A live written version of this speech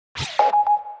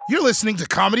You're listening to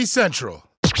Comedy Central.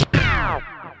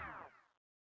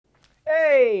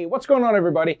 Hey, what's going on,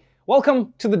 everybody?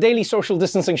 Welcome to the Daily Social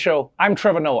Distancing Show. I'm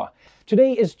Trevor Noah.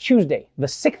 Today is Tuesday, the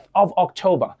 6th of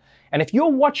October. And if you're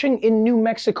watching in New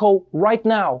Mexico right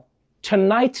now,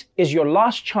 tonight is your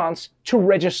last chance to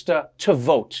register to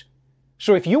vote.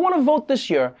 So if you want to vote this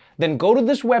year, then go to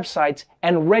this website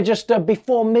and register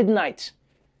before midnight.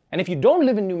 And if you don't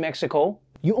live in New Mexico,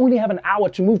 you only have an hour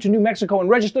to move to New Mexico and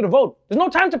register to vote. There's no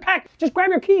time to pack. Just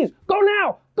grab your keys. Go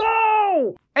now.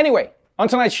 Go! Anyway, on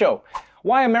tonight's show,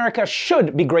 why America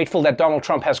should be grateful that Donald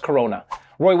Trump has corona,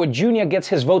 Roy Wood Jr. gets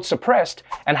his vote suppressed,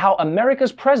 and how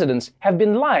America's presidents have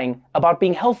been lying about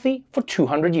being healthy for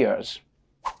 200 years.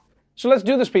 So let's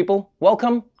do this, people.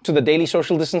 Welcome to the Daily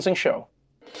Social Distancing Show.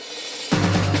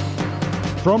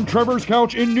 From Trevor's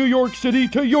couch in New York City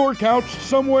to your couch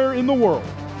somewhere in the world,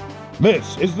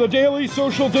 this is the Daily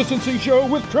Social Distancing Show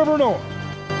with Trevor Noah.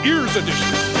 Ears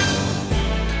Edition.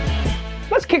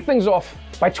 Let's kick things off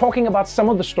by talking about some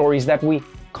of the stories that we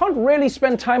can't really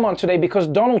spend time on today because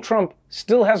Donald Trump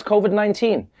still has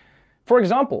COVID-19. For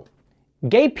example,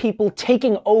 gay people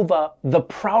taking over the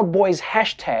Proud Boys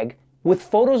hashtag with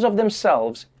photos of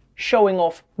themselves showing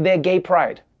off their gay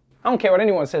pride. I don't care what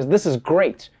anyone says, this is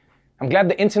great. I'm glad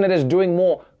the internet is doing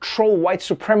more troll white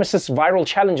supremacist viral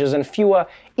challenges and fewer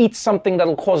eat something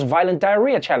that'll cause violent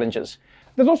diarrhea challenges.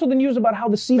 There's also the news about how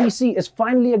the CDC is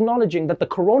finally acknowledging that the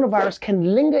coronavirus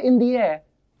can linger in the air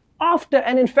after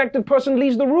an infected person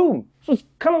leaves the room. So it's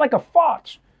kind of like a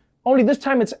fart. Only this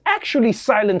time it's actually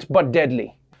silent but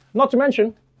deadly. Not to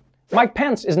mention, Mike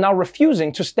Pence is now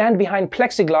refusing to stand behind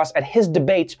plexiglass at his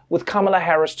debate with Kamala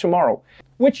Harris tomorrow,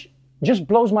 which just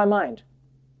blows my mind.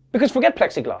 Because forget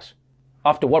plexiglass.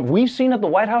 After what we've seen at the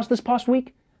White House this past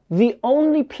week, the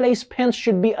only place Pence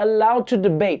should be allowed to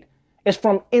debate is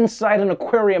from inside an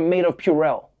aquarium made of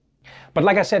Purell. But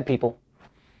like I said, people,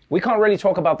 we can't really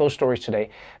talk about those stories today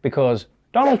because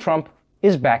Donald Trump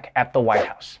is back at the White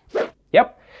House.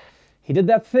 Yep, he did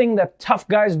that thing that tough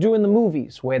guys do in the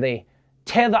movies where they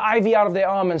tear the IV out of their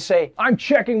arm and say, "I'm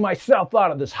checking myself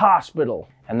out of this hospital."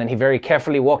 And then he very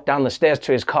carefully walked down the stairs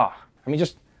to his car. I mean,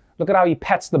 just look at how he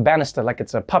pats the banister like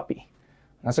it's a puppy.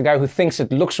 That's a guy who thinks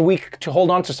it looks weak to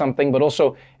hold on to something, but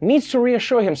also needs to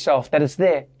reassure himself that it's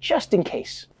there just in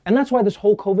case. And that's why this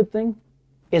whole COVID thing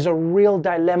is a real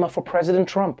dilemma for President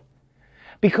Trump.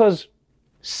 Because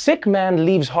sick man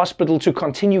leaves hospital to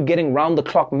continue getting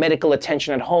round-the-clock medical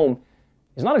attention at home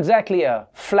is not exactly a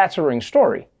flattering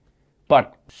story.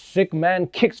 But sick man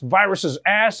kicks virus's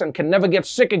ass and can never get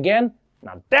sick again?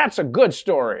 Now that's a good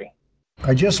story.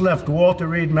 I just left Walter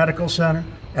Reed Medical Center,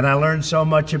 and I learned so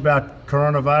much about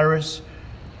coronavirus.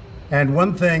 And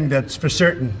one thing that's for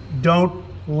certain, don't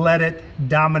let it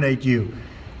dominate you.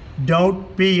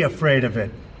 Don't be afraid of it.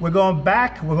 We're going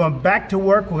back to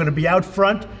work. We're going to be out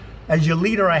front. As your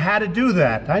leader, I had to do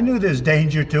that. I knew there's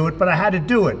danger to it, but I had to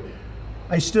do it.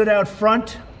 I stood out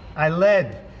front. I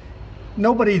led.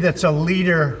 Nobody that's a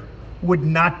leader would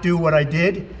not do what I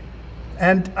did.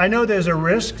 And I know there's a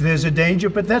risk, there's a danger,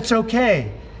 but that's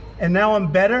okay. And now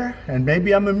I'm better, and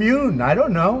maybe I'm immune. I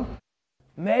don't know.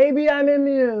 Maybe I'm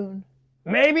immune.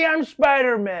 Maybe I'm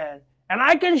Spider-Man. And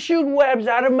I can shoot webs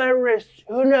out of my wrists.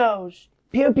 Who knows?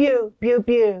 Pew, pew, pew,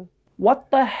 pew. What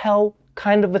the hell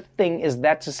kind of a thing is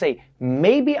that to say?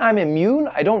 Maybe I'm immune?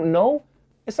 I don't know.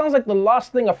 It sounds like the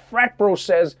last thing a frat bro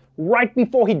says right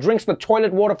before he drinks the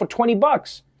toilet water for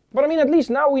 $20. But I mean, at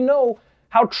least now we know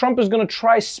how Trump is going to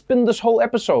try spin this whole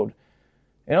episode.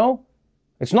 You know?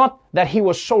 It's not that he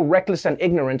was so reckless and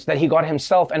ignorant that he got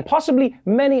himself and possibly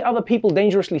many other people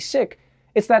dangerously sick.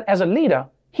 It's that as a leader,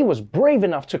 he was brave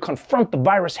enough to confront the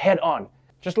virus head on.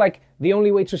 Just like the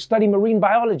only way to study marine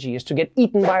biology is to get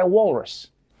eaten by a walrus.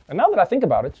 And now that I think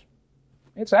about it,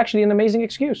 it's actually an amazing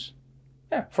excuse.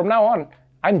 Yeah, from now on,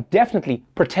 I'm definitely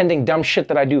pretending dumb shit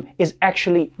that I do is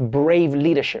actually brave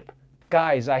leadership.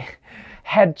 Guys, I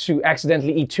had to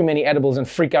accidentally eat too many edibles and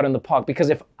freak out in the park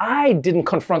because if I didn't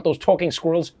confront those talking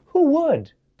squirrels, who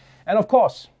would? And of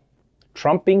course,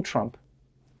 Trump being Trump,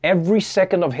 every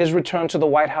second of his return to the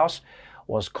White House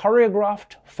was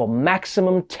choreographed for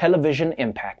maximum television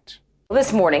impact.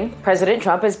 This morning, President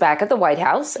Trump is back at the White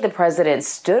House. The president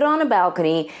stood on a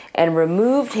balcony and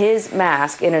removed his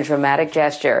mask in a dramatic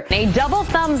gesture. A double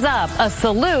thumbs up, a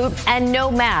salute, and no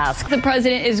mask. The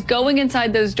president is going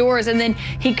inside those doors, and then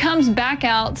he comes back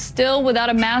out still without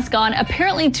a mask on,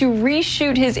 apparently to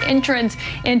reshoot his entrance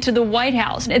into the White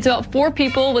House. It's about 4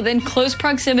 people within close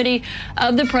proximity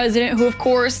of the president who, of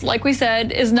course, like we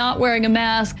said, is not wearing a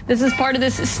mask. This is part of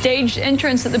this staged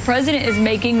entrance that the president is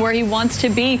making where he wants to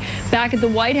be back at the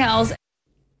White House.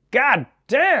 God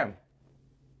damn!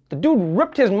 The dude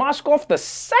ripped his mask off the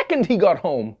second he got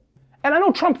home. And I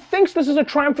know Trump thinks this is a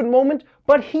triumphant moment,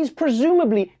 but he's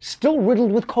presumably still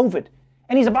riddled with COVID.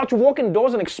 And he's about to walk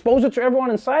indoors and expose it to everyone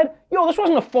inside. Yo, this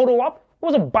wasn't a photo op. It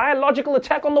was a biological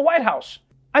attack on the White House.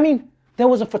 I mean, there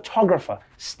was a photographer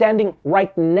standing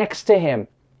right next to him.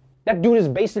 That dude is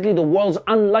basically the world's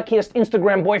unluckiest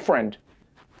Instagram boyfriend.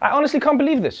 I honestly can't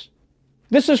believe this.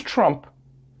 This is Trump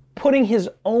putting his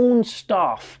own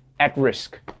staff at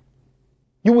risk.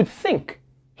 You would think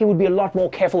he would be a lot more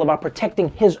careful about protecting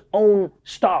his own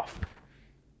staff.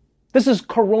 This is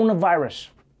coronavirus,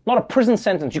 not a prison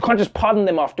sentence. You can't just pardon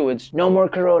them afterwards. No more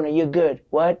corona, you're good.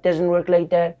 What? Doesn't work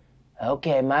like that?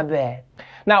 Okay, my bad.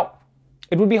 Now,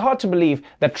 it would be hard to believe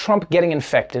that Trump getting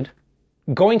infected,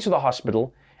 going to the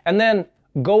hospital, and then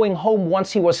going home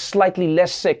once he was slightly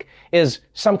less sick is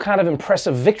some kind of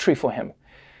impressive victory for him.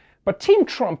 But Team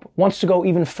Trump wants to go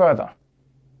even further.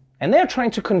 And they're trying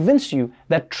to convince you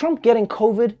that Trump getting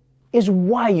COVID is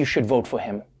why you should vote for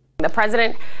him. The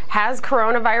president has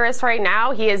coronavirus right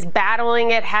now. He is battling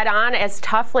it head on as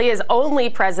toughly as only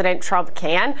President Trump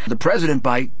can. The president,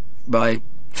 by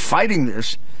fighting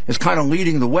this, is kind of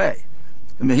leading the way.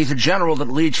 I mean, he's a general that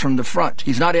leads from the front.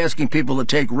 He's not asking people to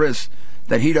take risks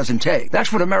that he doesn't take.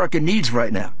 That's what America needs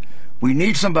right now. We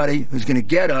need somebody who's going to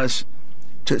get us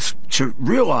to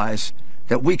realize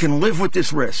that we can live with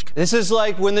this risk. This is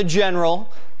like when the general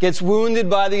gets wounded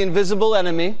by the invisible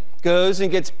enemy, goes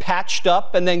and gets patched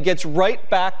up, and then gets right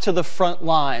back to the front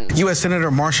line. U.S. Senator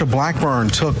Marsha Blackburn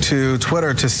took to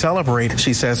Twitter to celebrate.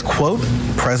 She says, quote,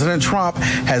 President Trump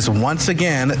has once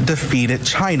again defeated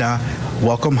China.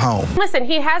 Welcome home. Listen,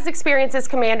 he has experience as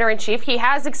commander-in-chief. He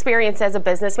has experience as a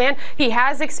businessman. He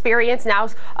has experience now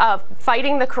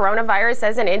fighting the coronavirus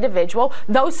as an individual.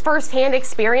 Those firsthand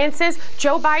experiences,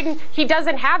 Joe Biden, he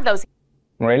doesn't have those.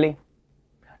 Really?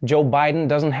 Joe Biden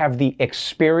doesn't have the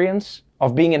experience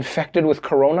of being infected with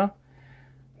corona?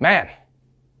 Man,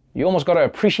 you almost got to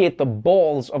appreciate the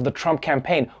balls of the Trump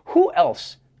campaign. Who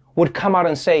else would come out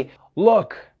and say,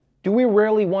 look, do we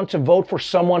really want to vote for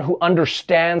someone who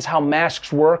understands how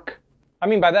masks work? I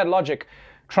mean, by that logic,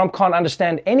 Trump can't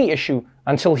understand any issue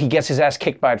until he gets his ass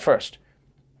kicked by it first.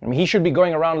 I mean, he should be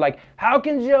going around like, how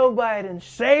can Joe Biden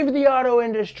save the auto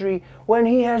industry when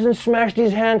he hasn't smashed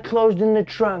his hand closed in the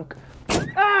trunk?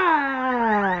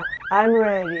 Ah, I'm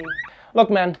ready. Look,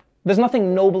 man, there's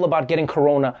nothing noble about getting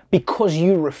corona because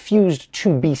you refused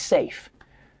to be safe.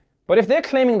 But if they're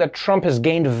claiming that Trump has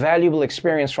gained valuable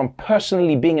experience from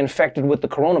personally being infected with the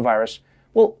coronavirus,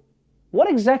 well, what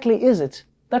exactly is it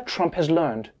that Trump has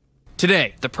learned?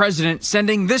 Today, the president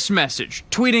sending this message,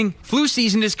 tweeting, flu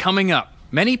season is coming up.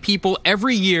 Many people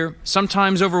every year,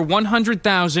 sometimes over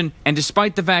 100,000, and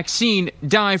despite the vaccine,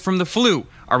 die from the flu.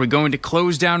 Are we going to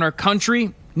close down our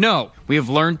country? No, we have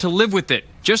learned to live with it,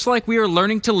 just like we are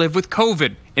learning to live with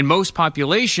COVID. In most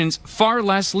populations, far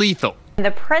less lethal.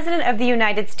 The President of the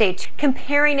United States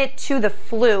comparing it to the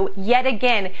flu yet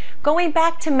again, going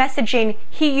back to messaging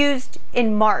he used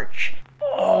in March.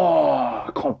 Oh,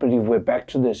 I can't believe we're back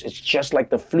to this. It's just like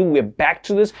the flu. We're back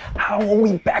to this. How are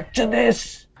we back to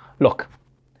this? Look,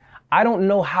 I don't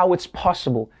know how it's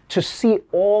possible to see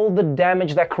all the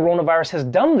damage that coronavirus has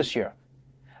done this year,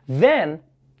 then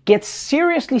get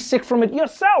seriously sick from it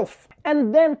yourself,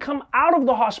 and then come out of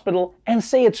the hospital and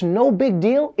say it's no big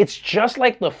deal, it's just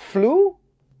like the flu?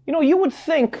 You know, you would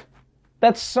think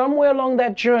that somewhere along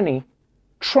that journey,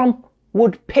 Trump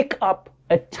would pick up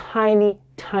a tiny,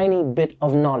 tiny bit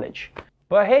of knowledge.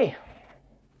 But hey,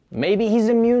 maybe he's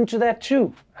immune to that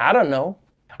too. I don't know.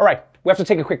 All right, we have to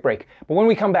take a quick break. But when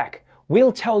we come back,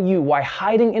 we'll tell you why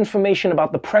hiding information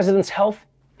about the president's health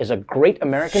is a great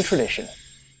American tradition.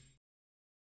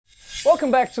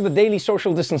 Welcome back to the Daily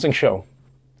Social Distancing Show.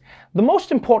 The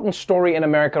most important story in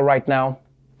America right now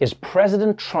is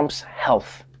President Trump's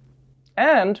health.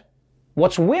 And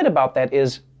what's weird about that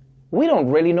is we don't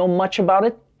really know much about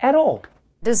it at all.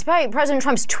 Despite President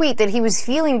Trump's tweet that he was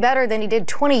feeling better than he did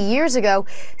 20 years ago,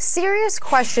 serious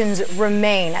questions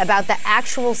remain about the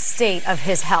actual state of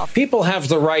his health. People have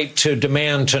the right to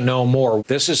demand to know more.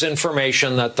 This is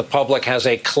information that the public has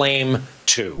a claim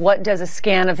to. What does a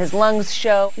scan of his lungs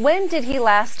show? When did he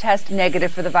last test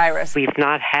negative for the virus? We've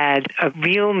not had a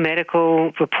real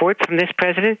medical report from this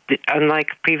president, unlike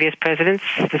previous presidents.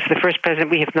 This is the first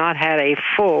president we have not had a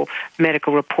full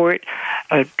medical report,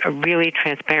 a really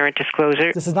transparent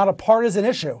disclosure. This is not a partisan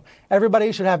issue.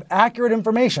 Everybody should have accurate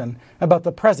information about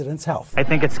the president's health. I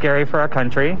think it's scary for our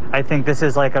country. I think this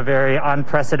is like a very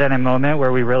unprecedented moment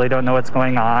where we really don't know what's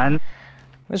going on.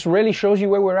 This really shows you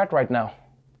where we're at right now.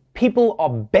 People are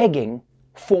begging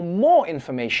for more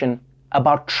information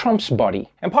about Trump's body.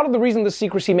 And part of the reason this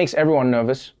secrecy makes everyone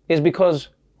nervous is because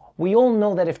we all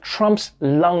know that if Trump's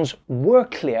lungs were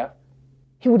clear,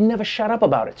 he would never shut up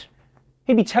about it.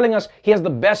 He'd be telling us he has the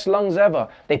best lungs ever.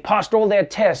 They passed all their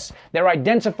tests. They're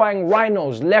identifying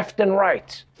rhinos left and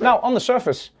right. Now, on the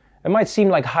surface, it might seem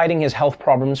like hiding his health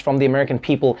problems from the American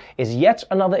people is yet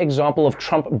another example of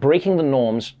Trump breaking the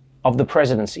norms of the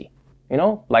presidency. You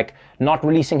know, like not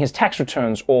releasing his tax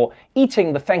returns or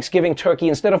eating the Thanksgiving turkey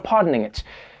instead of pardoning it.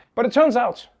 But it turns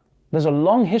out there's a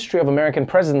long history of American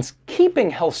presidents keeping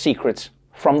health secrets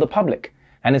from the public.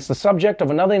 And it's the subject of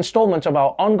another installment of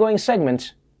our ongoing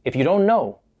segment, If You Don't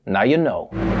Know, Now You Know.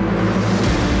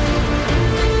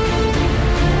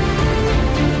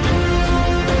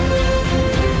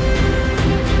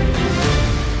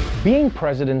 Being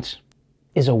president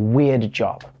is a weird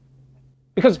job.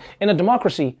 Because in a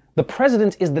democracy, the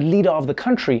president is the leader of the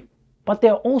country, but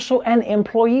they're also an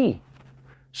employee.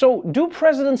 So do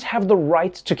presidents have the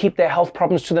right to keep their health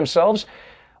problems to themselves?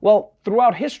 Well,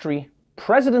 throughout history,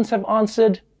 presidents have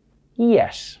answered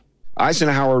yes.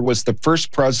 Eisenhower was the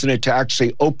first president to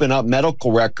actually open up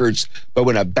medical records, but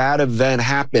when a bad event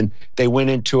happened, they went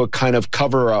into a kind of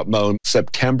cover-up mode.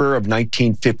 September of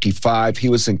 1955, he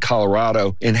was in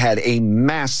Colorado and had a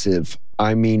massive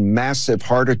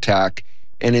heart attack.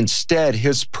 And instead,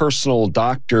 his personal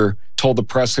doctor told the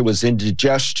press it was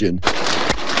indigestion.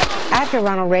 After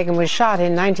Ronald Reagan was shot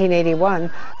in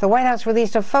 1981, the White House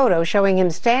released a photo showing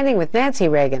him standing with Nancy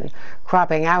Reagan,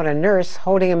 cropping out a nurse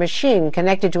holding a machine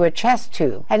connected to a chest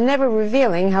tube, and never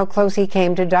revealing how close he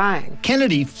came to dying.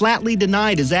 Kennedy flatly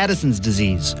denied his Addison's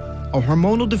disease, a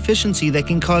hormonal deficiency that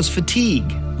can cause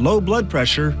fatigue, low blood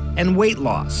pressure, and weight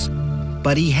loss.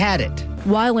 But he had it.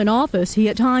 While in office, he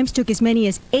at times took as many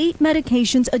as 8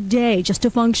 medications a day just to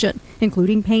function,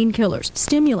 including painkillers,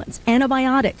 stimulants,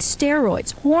 antibiotics,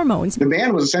 steroids, hormones. The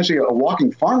man was essentially a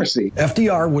walking pharmacy.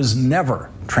 FDR was never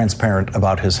transparent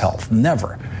about his health,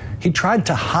 never. He tried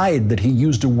to hide that he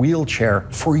used a wheelchair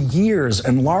for years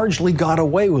and largely got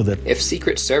away with it. If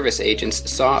Secret Service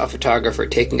agents saw a photographer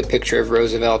taking a picture of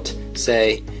Roosevelt,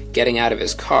 say, getting out of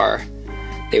his car,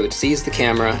 they would seize the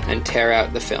camera and tear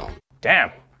out the film.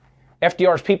 Damn.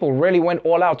 FDR's people really went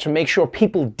all out to make sure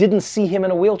people didn't see him in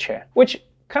a wheelchair. Which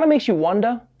kind of makes you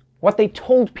wonder what they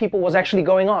told people was actually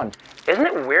going on. Isn't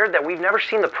it weird that we've never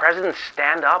seen the president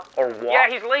stand up or walk? Yeah,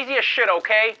 he's lazy as shit,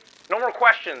 okay? No more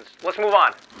questions. Let's move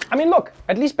on. I mean, look,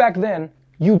 at least back then,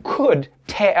 you could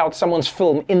tear out someone's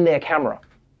film in their camera.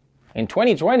 In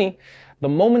 2020, the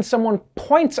moment someone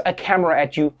points a camera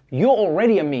at you, you're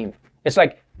already a meme. It's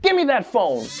like, give me that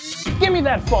phone. Give me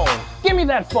that phone. Give me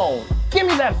that phone. Give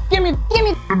me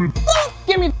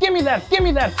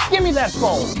that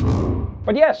phone.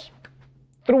 But yes,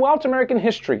 throughout American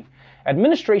history,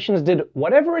 administrations did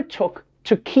whatever it took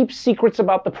to keep secrets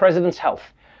about the president's health.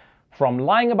 From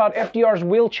lying about FDR's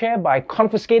wheelchair by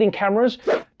confiscating cameras,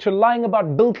 to lying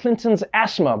about Bill Clinton's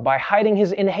asthma by hiding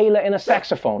his inhaler in a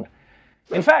saxophone.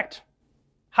 In fact,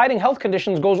 hiding health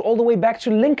conditions goes all the way back to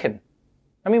Lincoln.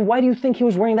 I mean, why do you think he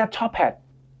was wearing that top hat?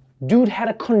 Dude had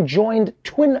a conjoined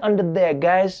twin under there,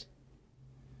 guys.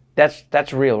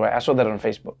 That's real, right? I saw that on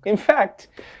Facebook. In fact,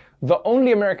 the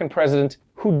only American president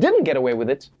who didn't get away with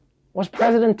it was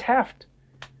President Taft.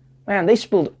 Man, they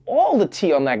spilled all the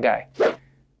tea on that guy.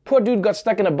 Poor dude got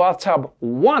stuck in a bathtub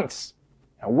once,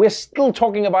 and we're still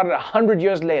talking about it 100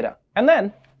 years later. And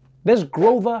then there's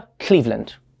Grover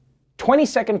Cleveland,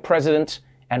 22nd president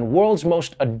and world's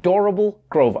most adorable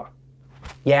Grover.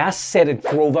 Yeah, I said it,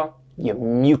 Grover. You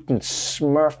mutant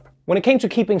smurf. When it came to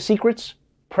keeping secrets,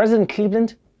 President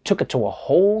Cleveland took it to a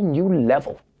whole new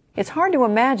level. It's hard to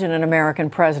imagine an American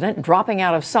president dropping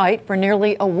out of sight for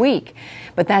nearly a week.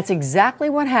 But that's exactly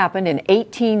what happened in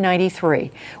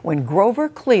 1893 when Grover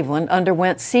Cleveland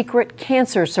underwent secret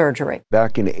cancer surgery.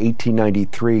 Back in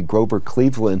 1893, Grover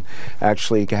Cleveland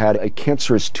actually had a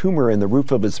cancerous tumor in the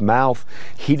roof of his mouth.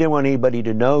 He didn't want anybody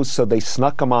to know, so they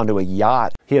snuck him onto a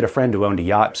yacht. He had a friend who owned a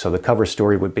yacht, so the cover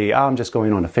story would be, I'm just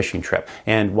going on a fishing trip.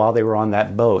 And while they were on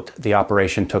that boat, the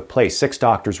operation took place. 6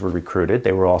 doctors were recruited.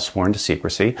 They were all sworn to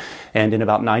secrecy. And in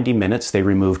about 90 minutes, they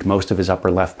removed most of his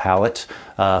upper left palate,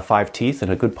 5 teeth,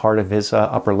 and a good part of his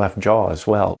upper left jaw as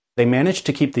well. They managed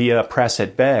to keep the press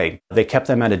at bay. They kept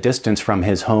them at a distance from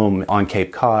his home on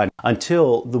Cape Cod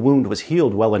until the wound was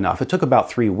healed well enough. It took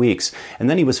about 3 weeks, and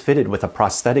then he was fitted with a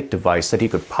prosthetic device that he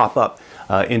could pop up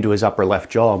into his upper left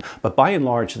jaw. But by and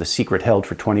large, the secret held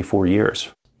for 24 years.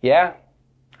 Yeah,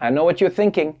 I know what you're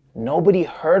thinking. Nobody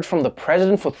heard from the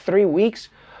president for 3 weeks?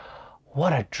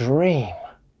 What a dream.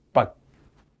 But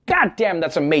goddamn,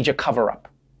 that's a major cover-up.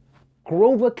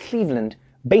 Grover Cleveland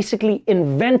basically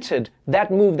invented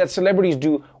that move that celebrities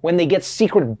do when they get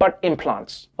secret butt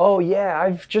implants. Oh yeah,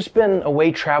 I've just been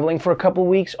away traveling for a couple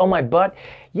weeks. Oh, my butt.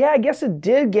 Yeah, I guess it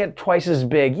did get twice as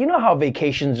big. You know how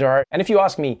vacations are. And if you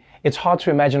ask me, it's hard to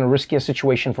imagine a riskier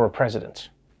situation for a president.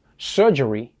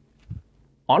 Surgery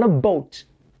on a boat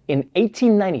in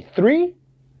 1893?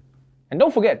 And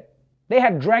don't forget, they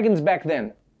had dragons back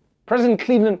then. President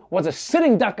Cleveland was a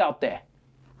sitting duck out there.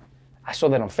 I saw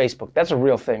that on Facebook. That's a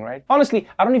real thing, right? Honestly,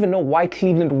 I don't even know why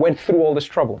Cleveland went through all this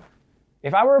trouble.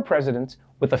 If I were a president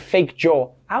with a fake jaw,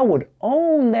 I would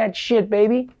own that shit,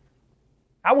 baby.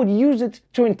 I would use it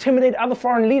to intimidate other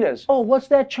foreign leaders. Oh, what's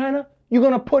that, China? You're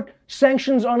gonna put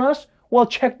sanctions on us? Well,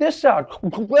 check this out.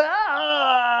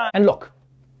 And look,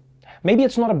 maybe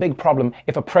it's not a big problem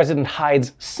if a president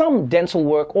hides some dental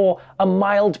work or a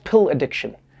mild pill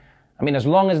addiction. I mean, as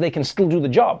long as they can still do the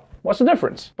job. What's the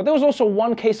difference? But there was also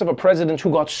one case of a president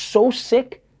who got so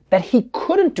sick that he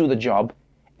couldn't do the job,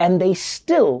 and they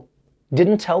still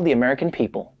didn't tell the American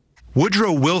people.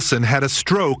 Woodrow Wilson had a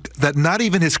stroke that not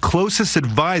even his closest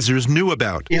advisors knew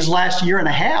about. His last year and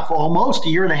a half, almost a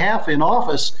year and a half in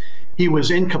office, he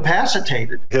was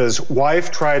incapacitated. His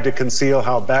wife tried to conceal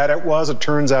how bad it was. It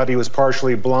turns out he was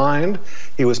partially blind.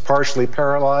 He was partially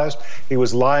paralyzed. He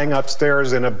was lying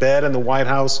upstairs in a bed in the White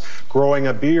House growing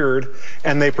a beard,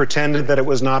 and they pretended that it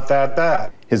was not that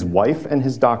bad. His wife and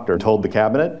his doctor told the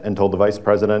cabinet and told the vice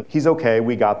president, he's okay,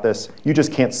 we got this. You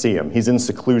just can't see him. He's in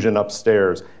seclusion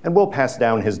upstairs, and we'll pass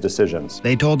down his decisions.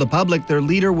 They told the public their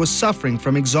leader was suffering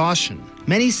from exhaustion.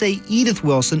 Many say Edith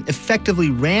Wilson effectively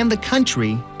ran the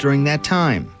country during that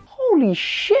time. Holy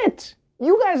shit!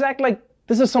 You guys act like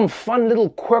this is some fun little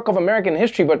quirk of American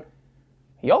history, but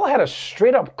y'all had a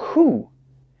straight up coup.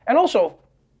 And also,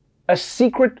 a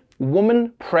secret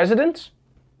woman president?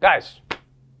 Guys,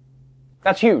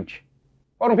 that's huge.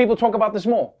 Why don't people talk about this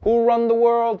more? Who run the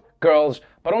world? Girls.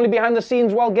 But only behind the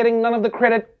scenes while getting none of the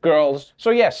credit? Girls.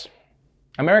 So yes,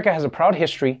 America has a proud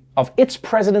history of its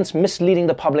presidents misleading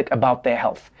the public about their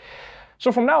health.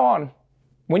 So from now on,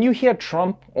 when you hear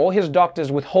Trump or his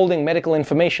doctors withholding medical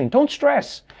information, don't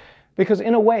stress. Because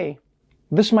in a way,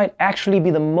 this might actually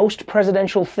be the most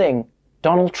presidential thing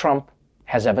Donald Trump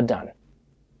has ever done.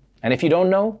 And if you don't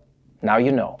know, now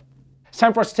you know. It's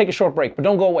time for us to take a short break, but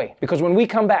don't go away, because when we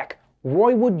come back,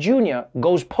 Roy Wood Jr.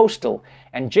 goes postal,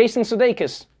 and Jason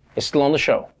Sudeikis is still on the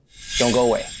show. Don't go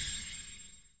away.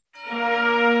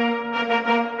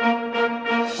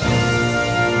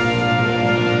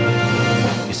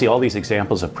 You see all these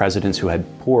examples of presidents who had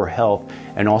poor health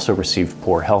and also received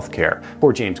poor health care.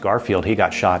 Poor James Garfield, he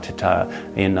got shot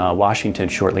in Washington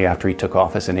shortly after he took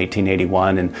office in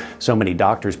 1881, and so many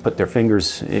doctors put their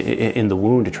fingers in the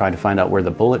wound to try to find out where the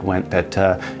bullet went that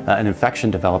an infection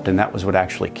developed, and that was what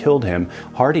actually killed him.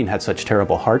 Harding had such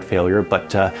terrible heart failure,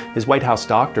 but his White House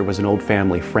doctor was an old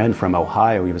family friend from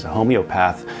Ohio. He was a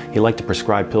homeopath. He liked to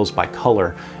prescribe pills by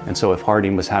color, and so if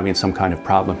Harding was having some kind of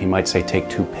problem, he might say, take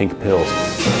 2 pink pills.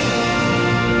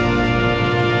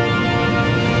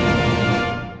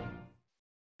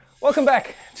 Welcome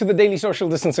back to the Daily Social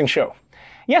Distancing Show.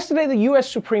 Yesterday, the U.S.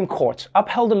 Supreme Court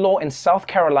upheld a law in South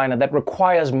Carolina that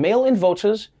requires mail-in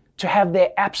voters to have their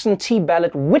absentee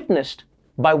ballot witnessed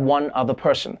by one other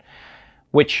person,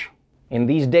 which, in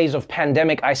these days of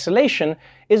pandemic isolation,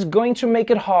 is going to make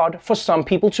it hard for some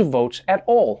people to vote at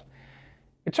all.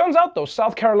 It turns out, though,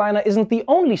 South Carolina isn't the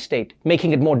only state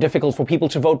making it more difficult for people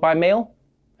to vote by mail.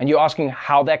 And you're asking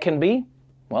how that can be?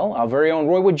 Well, our very own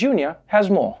Roy Wood Jr. has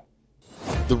more.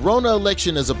 The Rona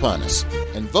election is upon us,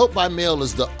 and vote by mail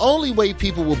is the only way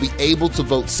people will be able to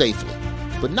vote safely.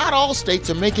 But not all states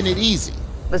are making it easy.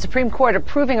 The Supreme Court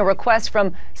approving a request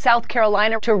from South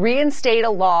Carolina to reinstate a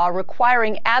law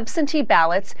requiring absentee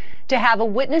ballots to have a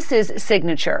witness's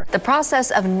signature. The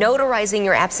process of notarizing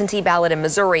your absentee ballot in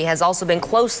Missouri has also been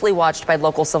closely watched by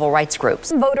local civil rights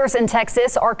groups. Voters in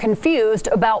Texas are confused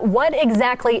about what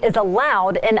exactly is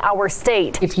allowed in our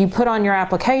state. If you put on your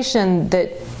application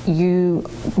that you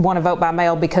want to vote by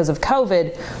mail because of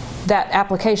COVID, that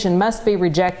application must be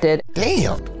rejected.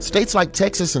 Damn! States like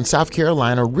Texas and South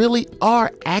Carolina really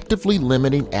are actively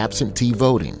limiting absentee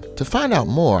voting. To find out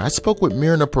more, I spoke with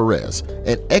Myrna Perez,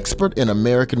 an expert in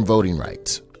American voting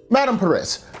rights. Madam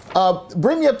Perez,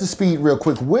 bring me up to speed real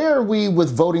quick. Where are we with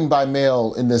voting by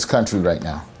mail in this country right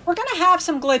now? We're going to have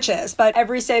some glitches, but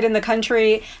every state in the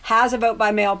country has a vote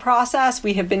by mail process.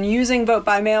 We have been using vote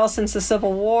by mail since the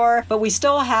Civil War, but we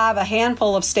still have a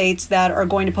handful of states that are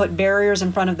going to put barriers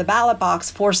in front of the ballot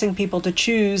box, forcing people to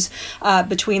choose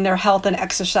between their health and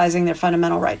exercising their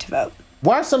fundamental right to vote.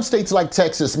 Why are some states like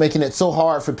Texas making it so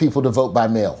hard for people to vote by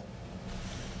mail?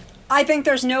 I think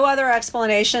there's no other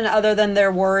explanation other than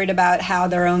they're worried about how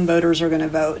their own voters are going to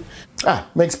vote.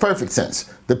 Makes perfect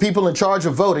sense. The people in charge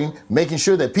of voting, making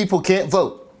sure that people can't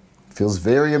vote. Feels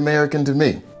very American to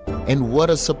me. And what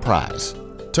a surprise.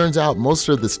 Turns out most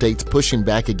of the states pushing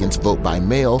back against vote by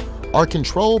mail are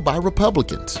controlled by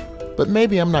Republicans. But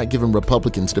maybe I'm not giving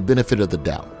Republicans the benefit of the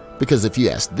doubt. Because if you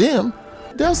ask them,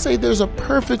 they'll say there's a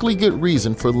perfectly good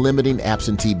reason for limiting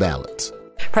absentee ballots.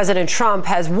 President Trump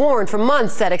has warned for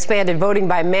months that expanded voting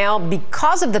by mail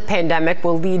because of the pandemic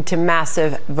will lead to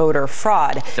massive voter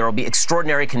fraud. There will be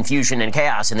extraordinary confusion and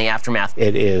chaos in the aftermath.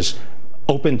 It is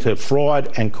open to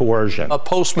fraud and coercion. A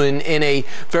postman in a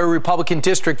very Republican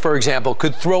district, for example,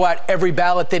 could throw out every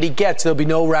ballot that he gets. There'll be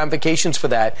no ramifications for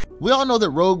that. We all know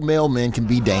that rogue mailmen can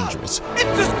be dangerous. It's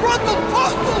disgruntled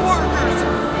postal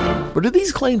workers! But are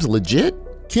these claims legit?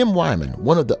 Kim Wyman,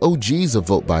 one of the OGs of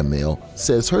vote by mail,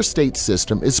 says her state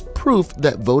system is proof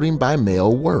that voting by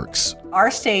mail works.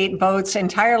 Our state votes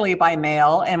entirely by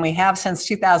mail, and we have since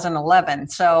 2011.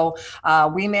 So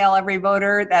we mail every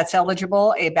voter that's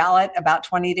eligible a ballot about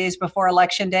 20 days before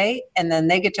Election Day, and then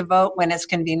they get to vote when it's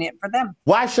convenient for them.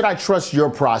 Why should I trust your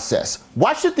process?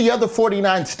 Why should the other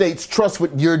 49 states trust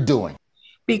what you're doing?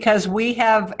 Because we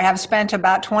have spent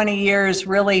about 20 years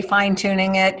really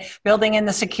fine-tuning it, building in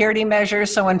the security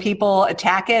measures so when people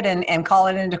attack it and call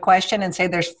it into question and say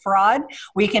there's fraud,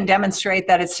 we can demonstrate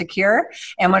that it's secure,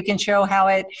 and we can show how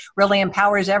it really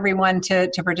empowers everyone to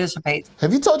participate.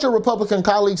 Have you told your Republican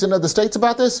colleagues in other states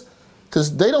about this?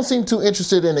 Because they don't seem too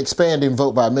interested in expanding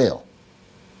vote by mail.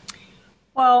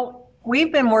 Well,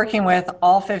 we've been working with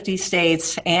all 50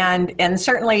 states, and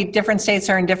certainly different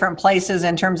states are in different places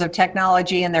in terms of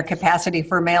technology and their capacity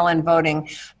for mail-in voting.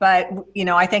 But,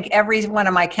 I think every one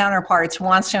of my counterparts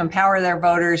wants to empower their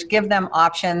voters, give them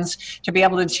options to be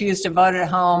able to choose to vote at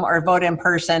home or vote in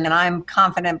person. And I'm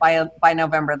confident by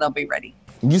November they'll be ready.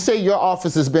 You say your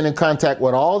office has been in contact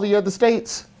with all the other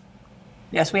states?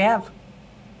 Yes, we have.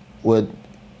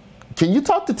 Can you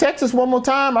talk to Texas one more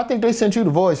time? I think they sent you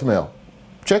the voicemail.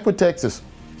 Check with Texas.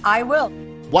 I will.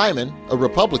 Wyman, a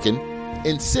Republican,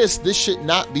 insists this should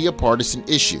not be a partisan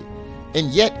issue, and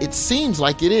yet it seems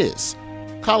like it is.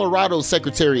 Colorado's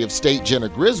Secretary of State Jenna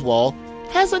Griswold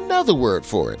has another word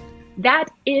for it. That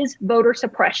is voter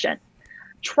suppression.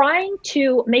 Trying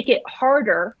to make it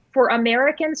harder for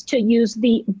Americans to use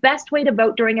the best way to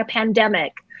vote during a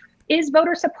pandemic is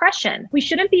voter suppression. We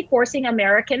shouldn't be forcing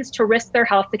Americans to risk their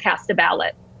health to cast a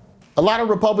ballot. A lot of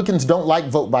Republicans don't like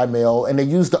vote by mail, and they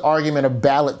use the argument of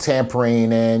ballot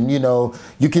tampering and,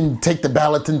 you can take the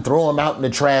ballots and throw them out in the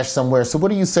trash somewhere. So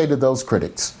what do you say to those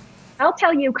critics? I'll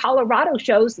tell you, Colorado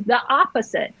shows the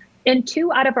opposite. In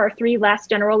 2 out of our 3 last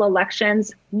general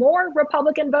elections, more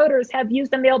Republican voters have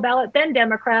used the mail ballot than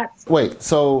Democrats. Wait,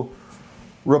 so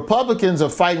Republicans are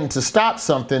fighting to stop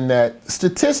something that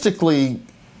statistically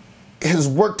has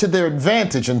worked to their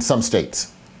advantage in some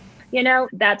states?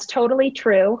 That's totally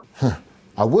true.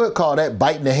 I would call that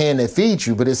biting the hand that feeds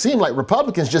you, but it seemed like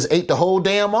Republicans just ate the whole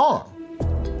damn arm.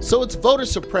 So it's voter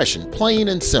suppression, plain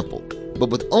and simple. But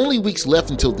with only weeks left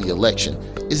until the election,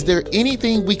 is there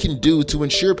anything we can do to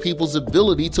ensure people's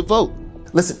ability to vote?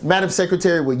 Listen, Madam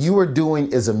Secretary, what you are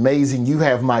doing is amazing. You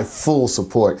have my full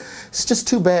support. It's just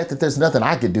too bad that there's nothing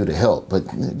I could do to help, but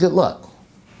good luck.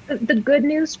 The good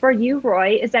news for you,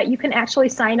 Roy, is that you can actually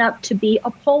sign up to be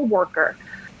a poll worker.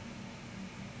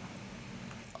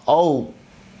 Oh,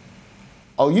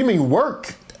 you mean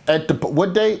work at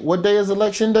what day? What day is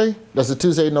election day? That's a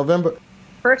Tuesday in November?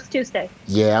 First Tuesday.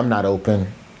 Yeah, I'm not open.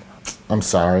 I'm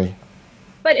sorry.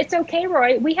 But it's okay,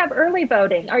 Roy. We have early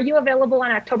voting. Are you available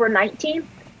on October 19th?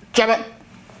 Jabba.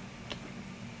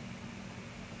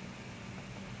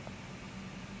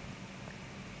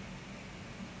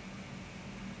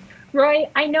 Roy,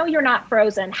 I know you're not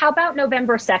frozen. How about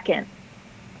November 2nd?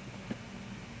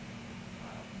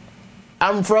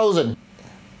 I'm frozen.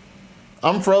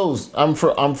 I'm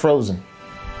frozen.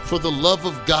 For the love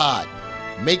of God,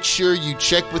 make sure you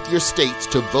check with your states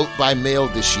to vote by mail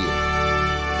this year.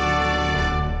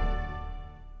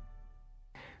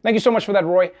 Thank you so much for that,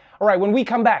 Roy. All right, when we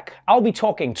come back, I'll be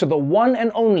talking to the one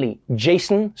and only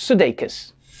Jason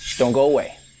Sudeikis. Don't go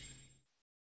away.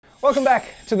 Welcome back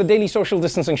to the Daily Social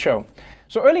Distancing Show.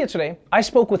 So earlier today, I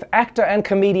spoke with actor and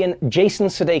comedian Jason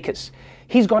Sudeikis.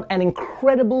 He's got an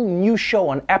incredible new show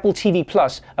on Apple TV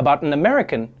Plus about an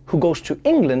American who goes to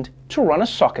England to run a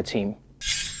soccer team.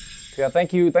 Yeah,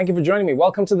 thank you for joining me.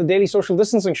 Welcome to the Daily Social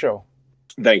Distancing Show.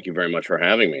 Thank you very much for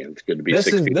having me. It's good to be 6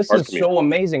 feet apart. This is so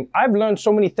amazing. I've learned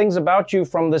so many things about you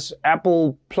from this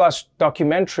Apple Plus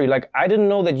documentary. Like, I didn't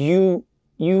know that you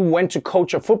went to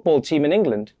coach a football team in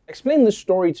England. Explain this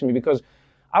story to me, because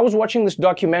I was watching this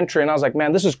documentary and I was like,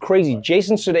 man, this is crazy.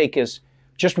 Jason Sudeikis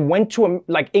just went to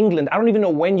like England. I don't even know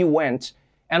when you went.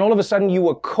 And all of a sudden you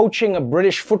were coaching a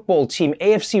British football team,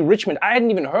 AFC Richmond. I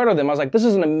hadn't even heard of them. I was like, this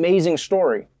is an amazing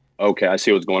story. Okay, I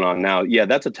see what's going on now. Yeah,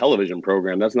 that's a television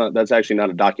program. That's actually not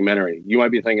a documentary. You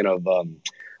might be thinking of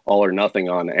All or Nothing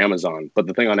on Amazon, but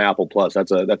the thing on Apple Plus,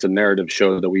 that's a narrative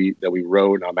show that we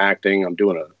wrote. And I'm acting. I'm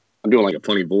doing like a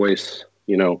funny voice.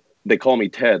 You know, they call me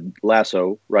Ted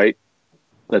Lasso, right?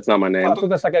 That's not my name. I thought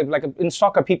that's like in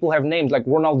soccer people have names like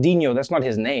Ronaldinho. That's not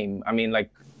his name. I mean,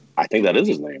 like. I think that is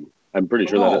his name. I'm pretty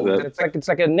sure that it's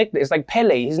like a nickname. It's like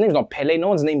Pele. His name's not Pele. No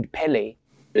one's named Pele.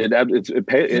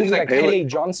 It's like Pele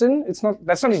Johnson. It's not.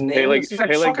 That's not his name. Pele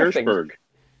Gershberg.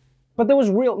 But there was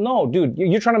real. No, dude,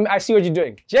 you're trying to. I see what you're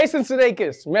doing. Jason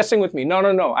Sudeikis messing with me.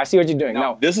 No. I see what you're doing.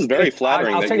 No, this is very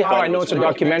flattering. I'll tell you how I know it's a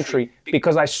documentary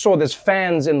because I saw there's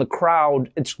fans in the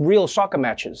crowd. It's real soccer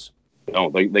matches. No,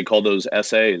 they call those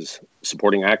SAs,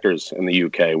 supporting actors in the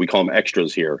UK. We call them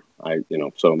extras here.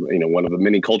 One of the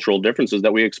many cultural differences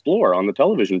that we explore on the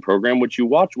television program, which you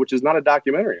watch, which is not a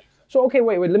documentary. So, okay,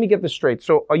 wait, let me get this straight.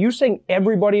 So are you saying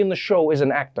everybody in the show is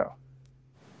an actor?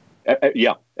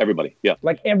 Yeah, everybody, yeah.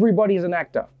 Like everybody is an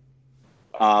actor?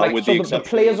 With the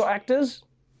players are actors?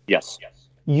 Yes.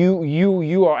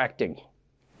 You are acting?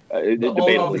 The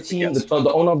owner of the team, yes.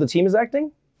 The owner of the team is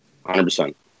acting?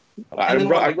 100%. And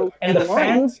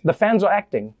the fans are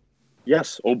acting?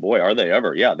 Yes. Oh boy, are they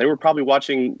ever? Yeah, they were probably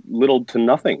watching little to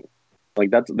nothing.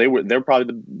 Like they're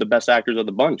probably the best actors of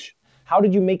the bunch. How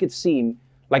did you make it seem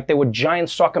like there were giant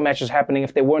soccer matches happening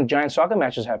if there weren't giant soccer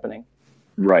matches happening?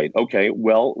 Right. Okay.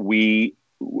 Well, we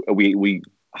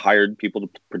hired people to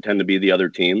pretend to be the other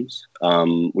teams.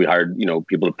 We hired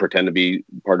people to pretend to be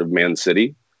part of Man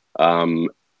City,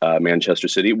 Manchester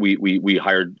City. We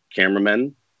hired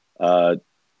cameramen,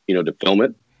 to film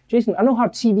it. Jason, I know how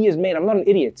TV is made. I'm not an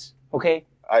idiot. Okay.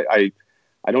 I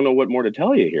don't know what more to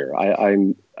tell you here.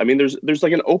 I mean, there's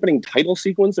like an opening title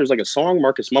sequence. There's like a song.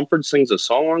 Marcus Mumford sings a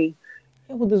song.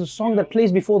 Yeah, well, there's a song that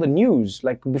plays before the news.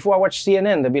 Like before I watch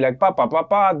CNN, they'll be like, "Pa pa pa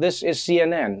pa, this is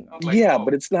CNN."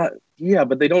 But it's not. Yeah,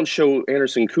 but they don't show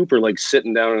Anderson Cooper like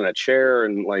sitting down in a chair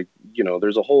and like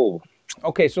there's a whole.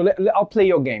 Okay, so I'll play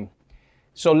your game.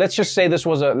 So let's just say this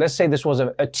was a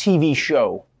TV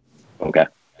show. Okay.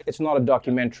 It's not a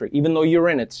documentary, even though you're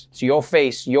in it. It's your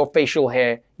face, your facial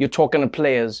hair. You're talking to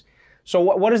players. So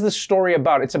what is this story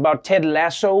about? It's about Ted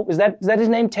Lasso. Is that his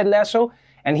name, Ted Lasso?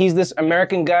 And he's this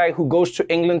American guy who goes to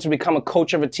England to become a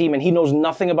coach of a team, and he knows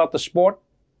nothing about the sport?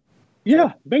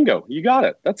 Yeah, bingo. You got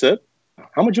it. That's it.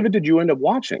 How much of it did you end up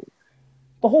watching?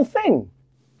 The whole thing.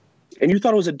 And you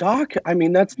thought it was a doc? I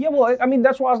mean, that's... Yeah, well, I mean,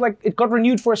 that's why I was like, it got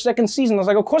renewed for a second season. I was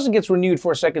like, of course it gets renewed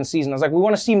for a second season. I was like, we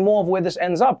want to see more of where this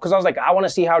ends up. Because I was like, I want to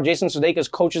see how Jason Sudeikis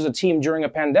coaches a team during a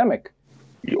pandemic.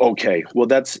 Okay, well,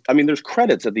 there's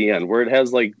credits at the end where it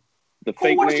has, like, the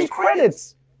fake name. Who watches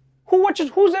credits?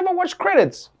 Who's ever watched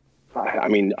credits? I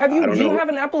mean, do you have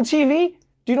an Apple TV?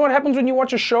 Do you know what happens when you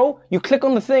watch a show? You click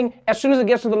on the thing. As soon as it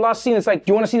gets to the last scene, it's like,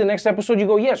 do you want to see the next episode? You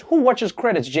go, yes. Who watches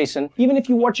credits, Jason? Even if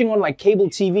you're watching on like cable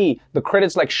TV, the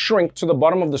credits like shrink to the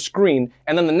bottom of the screen,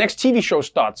 and then the next TV show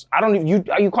starts. You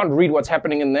can't read what's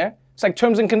happening in there. It's like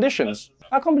terms and conditions.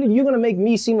 I can't believe you're going to make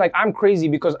me seem like I'm crazy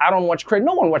because I don't watch credits.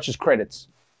 No one watches credits.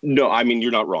 No, I mean,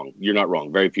 you're not wrong. You're not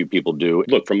wrong. Very few people do.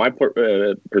 Look, from my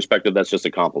perspective, that's just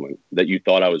a compliment that you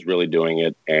thought I was really doing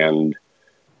it. And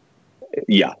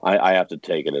yeah, I have to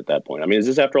take it at that point. I mean, is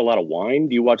this after a lot of wine?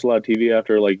 Do you watch a lot of TV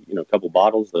after like, a couple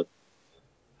bottles?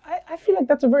 I feel like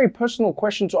that's a very personal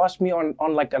question to ask me on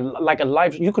like a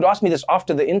live. You could ask me this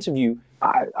after the interview.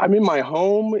 I'm in my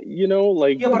home,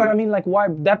 like. Yeah, but I mean, like, why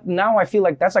that now? I feel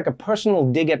like that's like a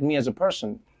personal dig at me as a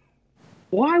person.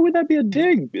 Why would that be a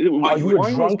dig? Are you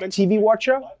a drunk TV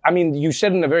watcher? I mean, you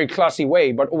said in a very classy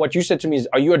way, but what you said to me is,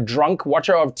 are you a drunk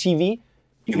watcher of TV?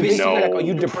 No. Like, are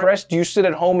you depressed? Do you sit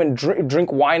at home and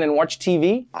drink wine and watch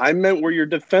TV? I meant where your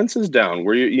defense is down,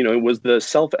 where it was the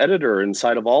self-editor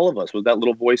inside of all of us. Was that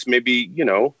little voice maybe,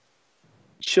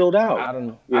 chilled out? I don't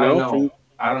know.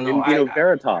 I don't know.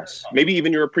 Veritas. Maybe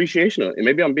even your appreciation of it.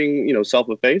 Maybe I'm being,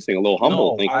 self-effacing, a little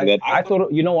humble. I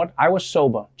thought, you know what? I was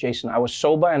sober, Jason. I was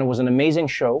sober, and it was an amazing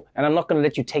show, and I'm not going to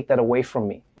let you take that away from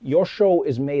me. Your show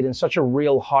is made in such a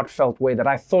real, heartfelt way that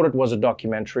I thought it was a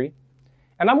documentary.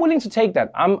 And I'm willing to take that.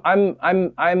 I'm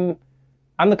the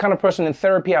kind of person in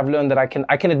therapy. I've learned that I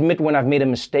can admit when I've made a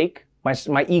mistake.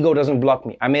 My ego doesn't block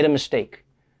me. I made a mistake.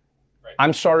 Right.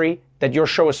 I'm sorry that your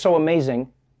show is so amazing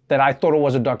that I thought it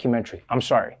was a documentary. I'm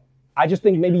sorry. I just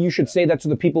think maybe you should say that to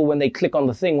the people when they click on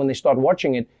the thing, when they start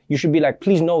watching it. You should be like,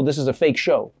 please know this is a fake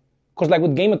show. Because like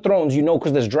with Game of Thrones,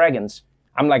 because there's dragons.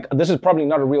 I'm like, this is probably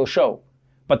not a real show.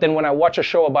 But then when I watch a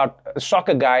show about a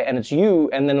soccer guy and it's you,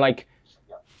 and then like,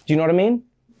 do you know what I mean?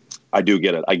 I do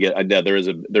get it. There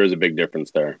is a big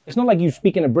difference there. It's not like you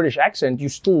speak in a British accent.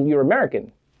 You're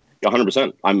American.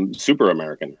 100%. I'm super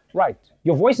American. Right.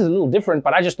 Your voice is a little different,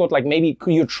 but I just thought like maybe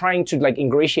you're trying to like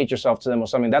ingratiate yourself to them or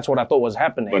something. That's what I thought was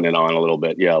happening. Putting it on a little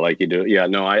bit. Yeah, like you do. Yeah,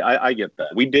 no, I get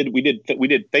that. We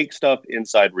did fake stuff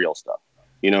inside real stuff.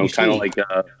 You know, kind of like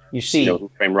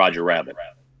Who Framed Roger Rabbit.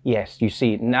 Yes, you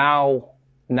see. Now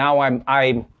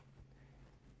I'm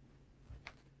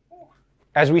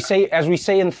as we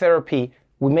say in therapy,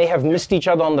 we may have missed each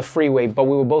other on the freeway, but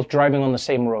we were both driving on the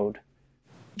same road.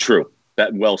 True.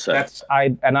 That well said.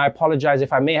 I apologize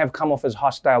if I may have come off as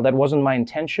hostile. That wasn't my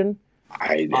intention.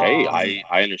 I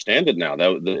understand it now.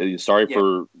 Sorry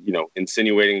for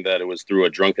insinuating that it was through a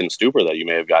drunken stupor that you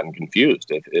may have gotten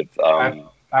confused. I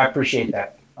appreciate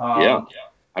that. I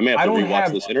may have to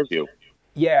rewatch this interview.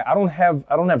 Yeah, I don't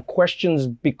have questions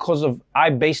because of I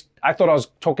thought I was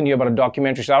talking to you about a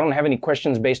documentary, so I don't have any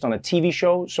questions based on a TV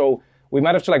show. So we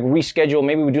might have to like reschedule.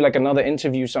 Maybe we do like another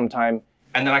interview sometime.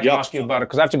 And then I can ask you about it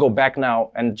because I have to go back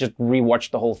now and just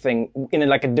rewatch the whole thing in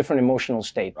like a different emotional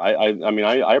state. I mean,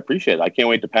 I appreciate it. I can't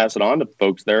wait to pass it on to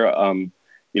folks there. I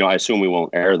assume we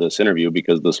won't air this interview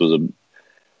because this was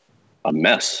a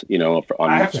mess.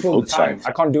 I have to fill the time.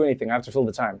 I can't do anything. I have to fill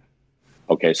the time.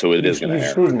 Okay, so it is going to air. You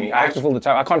screwed me. I have to fill the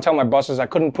time. I can't tell my bosses I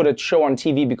couldn't put a show on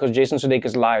TV because Jason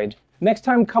Sudeikis lied. Next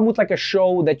time, come with like a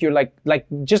show that you're like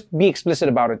just be explicit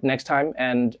about it next time.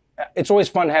 And it's always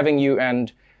fun having you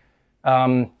and.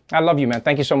 I love you, man.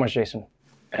 Thank you so much, Jason.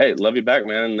 Hey, love you back,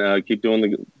 man. Keep doing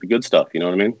the good stuff. You know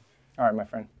what I mean? All right, my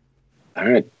friend. All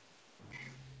right.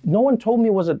 No one told me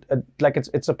it was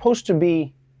it's supposed to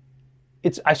be.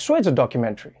 I swear it's a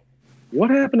documentary.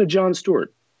 What happened to Jon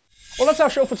Stewart? Well, that's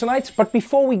our show for tonight. But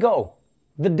before we go,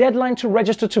 the deadline to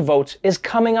register to vote is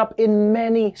coming up in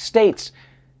many states.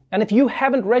 And if you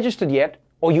haven't registered yet,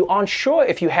 or you aren't sure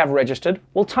if you have registered,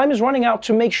 well, time is running out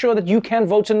to make sure that you can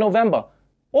vote in November.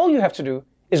 All you have to do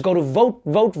is go to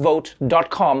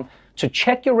votevotevote.com to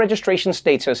check your registration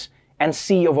status and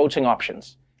see your voting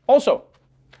options. Also,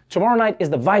 tomorrow night is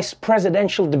the vice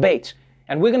presidential debate,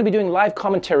 and we're going to be doing live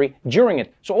commentary during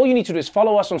it. So all you need to do is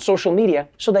follow us on social media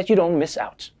so that you don't miss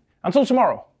out. Until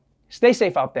tomorrow, stay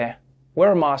safe out there,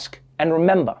 wear a mask, and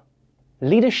remember,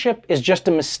 leadership is just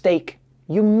a mistake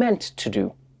you meant to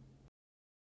do.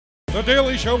 The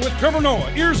Daily Show with Trevor Noah,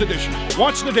 Ears Edition.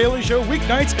 Watch The Daily Show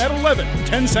weeknights at 11,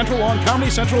 10 Central on Comedy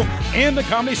Central and the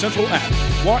Comedy Central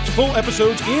app. Watch full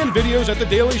episodes and videos at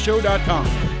thedailyshow.com.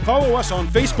 Follow us on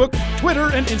Facebook,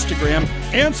 Twitter, and Instagram,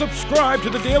 and subscribe to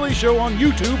The Daily Show on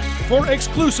YouTube for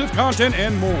exclusive content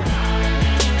and more.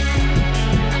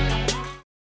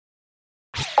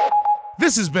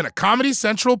 This has been a Comedy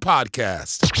Central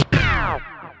podcast.